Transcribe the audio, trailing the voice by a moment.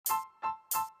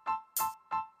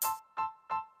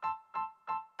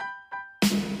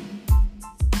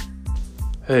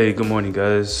Hey, good morning,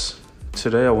 guys.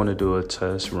 Today I want to do a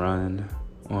test run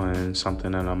on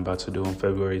something that I'm about to do on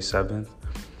February 7th.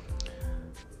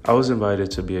 I was invited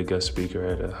to be a guest speaker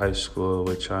at a high school,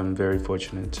 which I'm very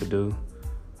fortunate to do.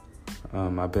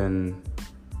 I've been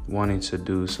wanting to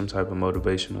do some type of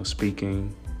motivational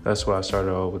speaking. That's why I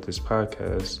started off with this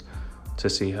podcast, to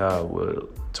see how I would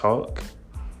talk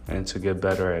and to get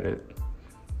better at it.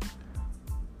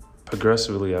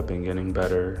 Progressively, I've been getting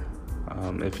better.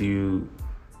 If you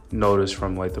notice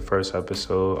from like the first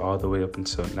episode all the way up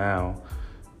until now,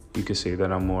 you can see that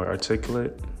I'm more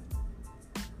articulate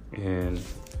and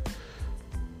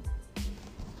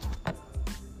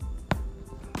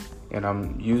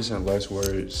I'm using less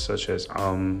words such as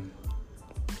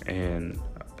and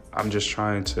I'm just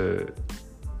trying to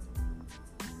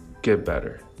get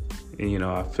better. And,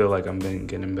 I feel like I'm been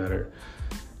getting better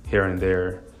here and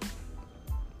there.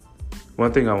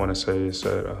 One thing I want to say is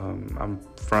that I'm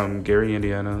from Gary,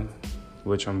 Indiana,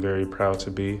 which I'm very proud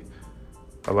to be.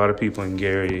 A lot of people in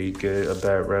Gary get a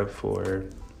bad rep for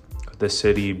the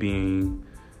city being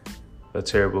a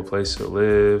terrible place to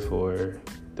live, or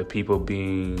the people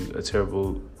being a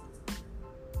terrible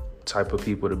type of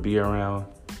people to be around.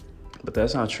 But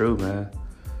that's not true, man.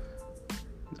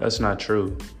 That's not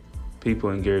true.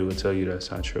 People in Gary will tell you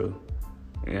that's not true.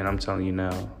 And I'm telling you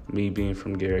now, me being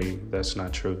from Gary, that's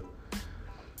not true.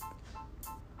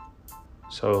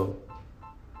 So,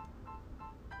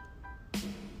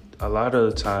 a lot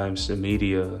of times the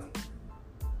media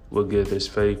will give this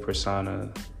fake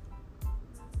persona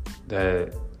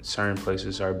that certain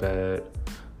places are bad.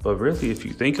 But really, if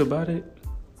you think about it,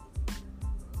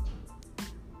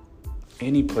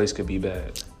 any place could be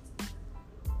bad.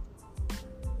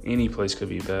 Any place could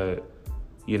be bad.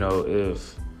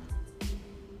 If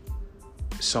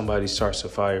somebody starts a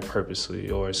fire purposely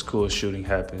or a school shooting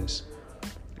happens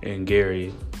in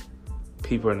Gary,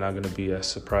 people are not going to be as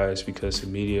surprised because the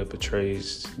media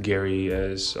portrays Gary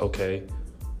as okay,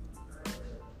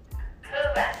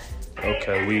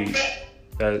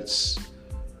 that's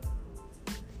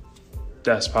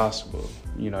possible.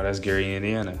 That's Gary,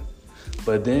 Indiana.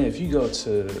 But then if you go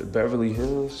to Beverly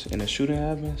Hills and a shooting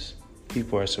happens,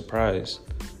 people are surprised.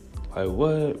 Like,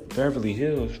 what? Beverly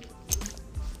Hills?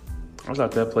 I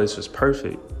thought that place was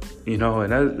perfect.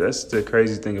 And that's the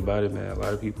crazy thing about it, man. A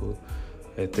lot of people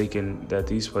are thinking that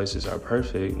these places are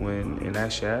perfect when in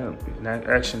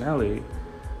actuality,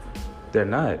 they're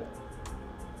not.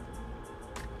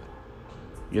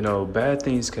 Bad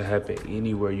things can happen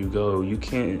anywhere you go. You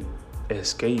can't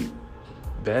escape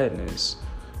badness.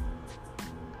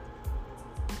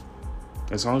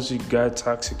 As long as you got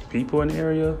toxic people in the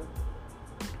area,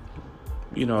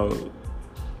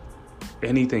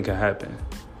 anything can happen.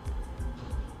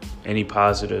 Any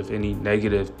positive, any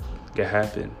negative can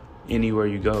happen anywhere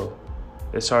you go.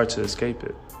 It's hard to escape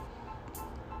it.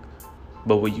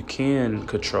 But what you can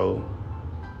control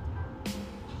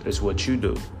is what you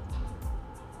do.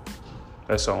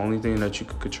 That's the only thing that you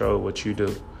can control, what you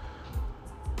do.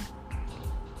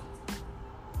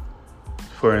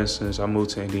 For instance, I moved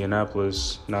to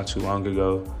Indianapolis not too long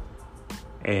ago,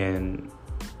 and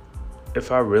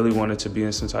if I really wanted to be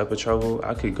in some type of trouble,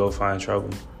 I could go find trouble.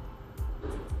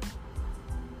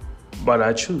 But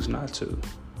I choose not to,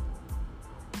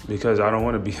 because I don't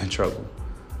want to be in trouble.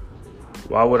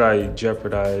 Why would I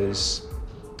jeopardize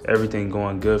everything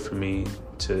going good for me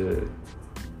to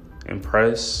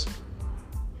impress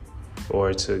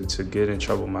or to get in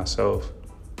trouble myself?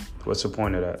 What's the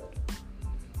point of that?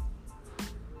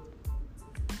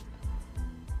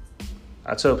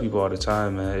 I tell people all the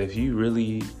time, man, if you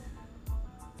really,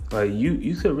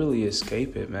 you could really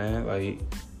escape it, man. Like,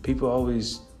 people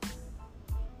always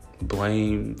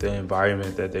blame the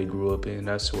environment that they grew up in.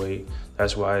 That's why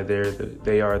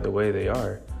they are the way they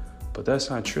are. But that's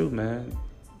not true, man.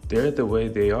 They're the way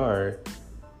they are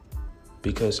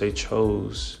because they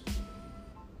chose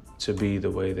to be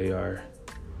the way they are.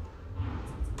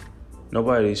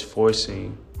 Nobody's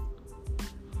forcing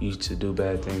you to do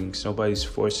bad things. Nobody's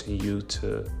forcing you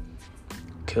to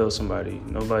kill somebody.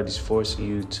 Nobody's forcing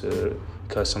you to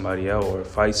cut somebody out or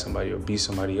fight somebody or beat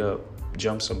somebody up,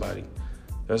 jump somebody.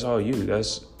 That's all you.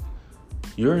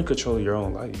 You're in control of your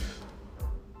own life,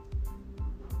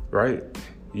 right?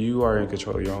 You are in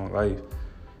control of your own life.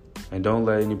 And don't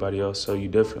let anybody else tell you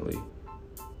differently.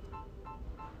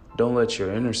 Don't let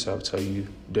your inner self tell you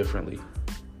differently.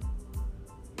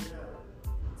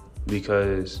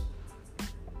 Because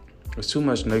there's too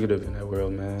much negative in that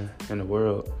world, man.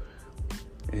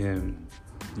 And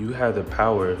you have the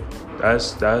power.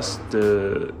 That's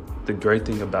the great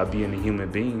thing about being a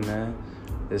human being, man.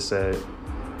 Is that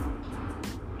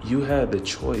you had the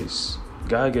choice.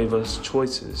 God gave us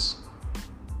choices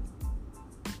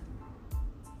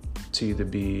to either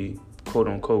be quote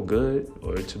unquote good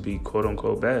or to be quote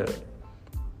unquote bad.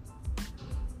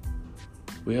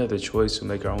 We have the choice to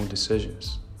make our own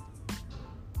decisions.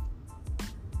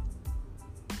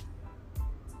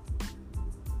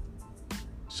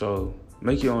 So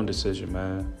make your own decision,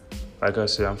 man. Like I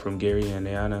said, I'm from Gary,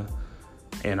 Indiana,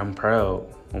 and I'm proud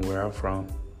of where I'm from.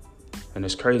 And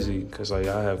it's crazy because like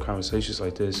I have conversations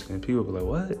like this and people be like,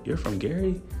 what? You're from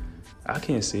Gary? I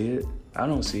can't see it. I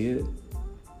don't see it.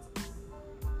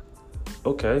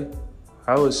 Okay.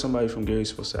 How is somebody from Gary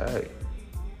supposed to act?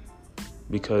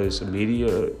 Because the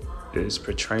media is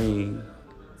portraying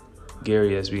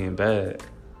Gary as being bad.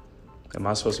 Am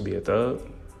I supposed to be a thug?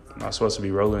 Am I supposed to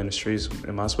be rolling in the streets?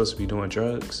 Am I supposed to be doing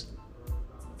drugs?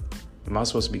 Am I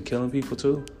supposed to be killing people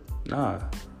too? Nah,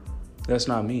 that's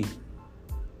not me.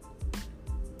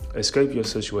 Escape your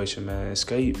situation, man.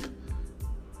 Escape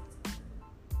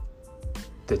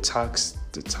the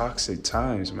toxic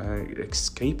times, man.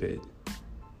 Escape it.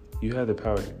 You have the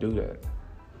power to do that.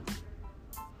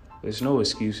 There's no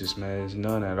excuses, man. There's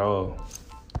none at all.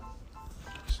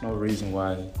 There's no reason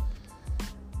why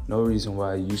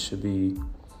you should be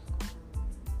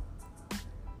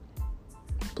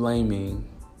blaming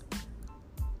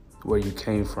where you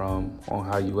came from on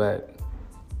how you act.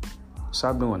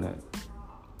 Stop doing that.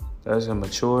 That's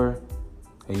immature,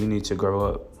 and you need to grow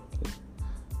up.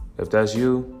 If that's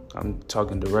you, I'm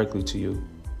talking directly to you.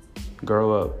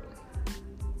 Grow up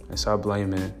and stop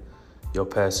blaming your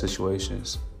past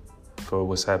situations for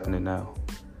what's happening now.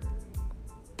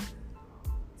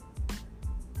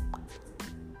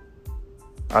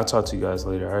 I'll talk to you guys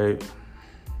later, all right?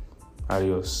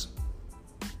 Adios.